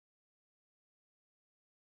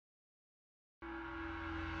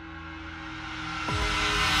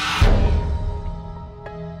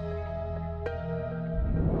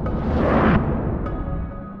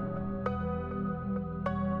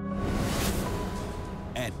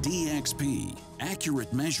At DXP,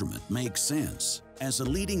 accurate measurement makes sense. As a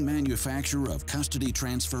leading manufacturer of custody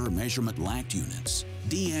transfer measurement LACT units,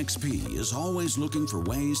 DXP is always looking for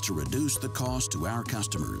ways to reduce the cost to our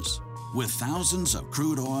customers. With thousands of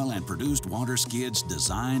crude oil and produced water skids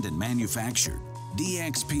designed and manufactured,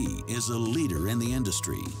 DXP is a leader in the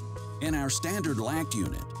industry. In our standard LACT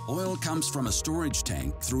unit, oil comes from a storage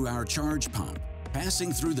tank through our charge pump,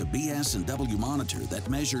 passing through the BS&W monitor that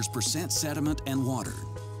measures percent sediment and water.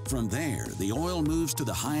 From there, the oil moves to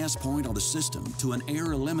the highest point on the system to an air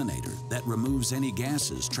eliminator that removes any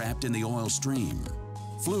gases trapped in the oil stream.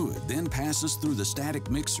 Fluid then passes through the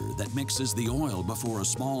static mixer that mixes the oil before a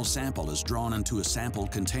small sample is drawn into a sample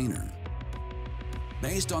container.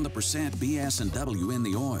 Based on the percent BS&W in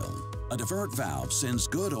the oil, a divert valve sends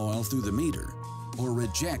good oil through the meter or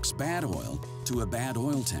rejects bad oil to a bad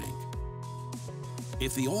oil tank.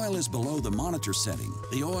 If the oil is below the monitor setting,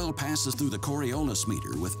 the oil passes through the Coriolis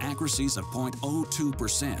meter with accuracies of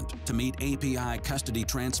 0.02% to meet API custody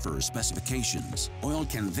transfer specifications. Oil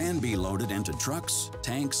can then be loaded into trucks,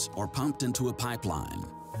 tanks, or pumped into a pipeline.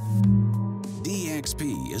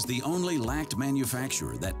 DXP is the only LACT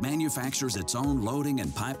manufacturer that manufactures its own loading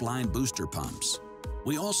and pipeline booster pumps.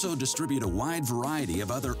 We also distribute a wide variety of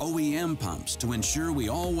other OEM pumps to ensure we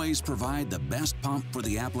always provide the best pump for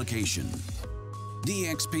the application.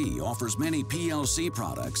 DXP offers many PLC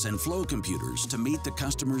products and flow computers to meet the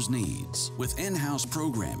customer's needs. With in-house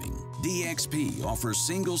programming, DXP offers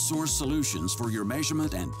single-source solutions for your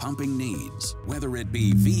measurement and pumping needs. Whether it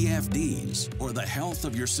be VFDs or the health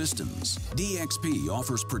of your systems, DXP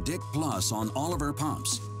offers Predict Plus on all of our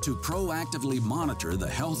pumps to proactively monitor the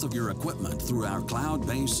health of your equipment through our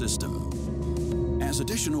cloud-based system. As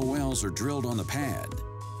additional wells are drilled on the pad,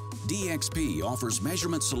 DXP offers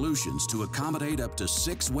measurement solutions to accommodate up to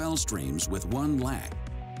 6 well streams with one LACT.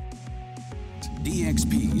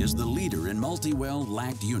 DXP is the leader in multi-well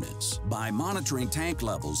LACT units. By monitoring tank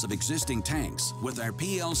levels of existing tanks with our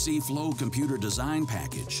PLC flow computer design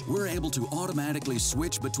package, we're able to automatically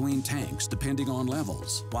switch between tanks depending on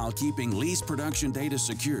levels, while keeping lease production data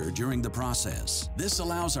secure during the process. This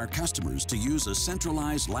allows our customers to use a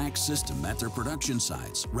centralized LACT system at their production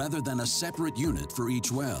sites rather than a separate unit for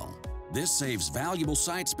each well. This saves valuable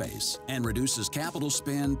site space and reduces capital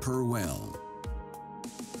spend per well.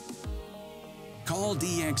 Call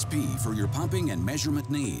DXP for your pumping and measurement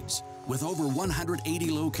needs. With over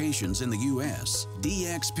 180 locations in the U.S.,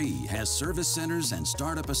 DXP has service centers and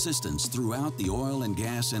startup assistance throughout the oil and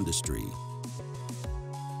gas industry.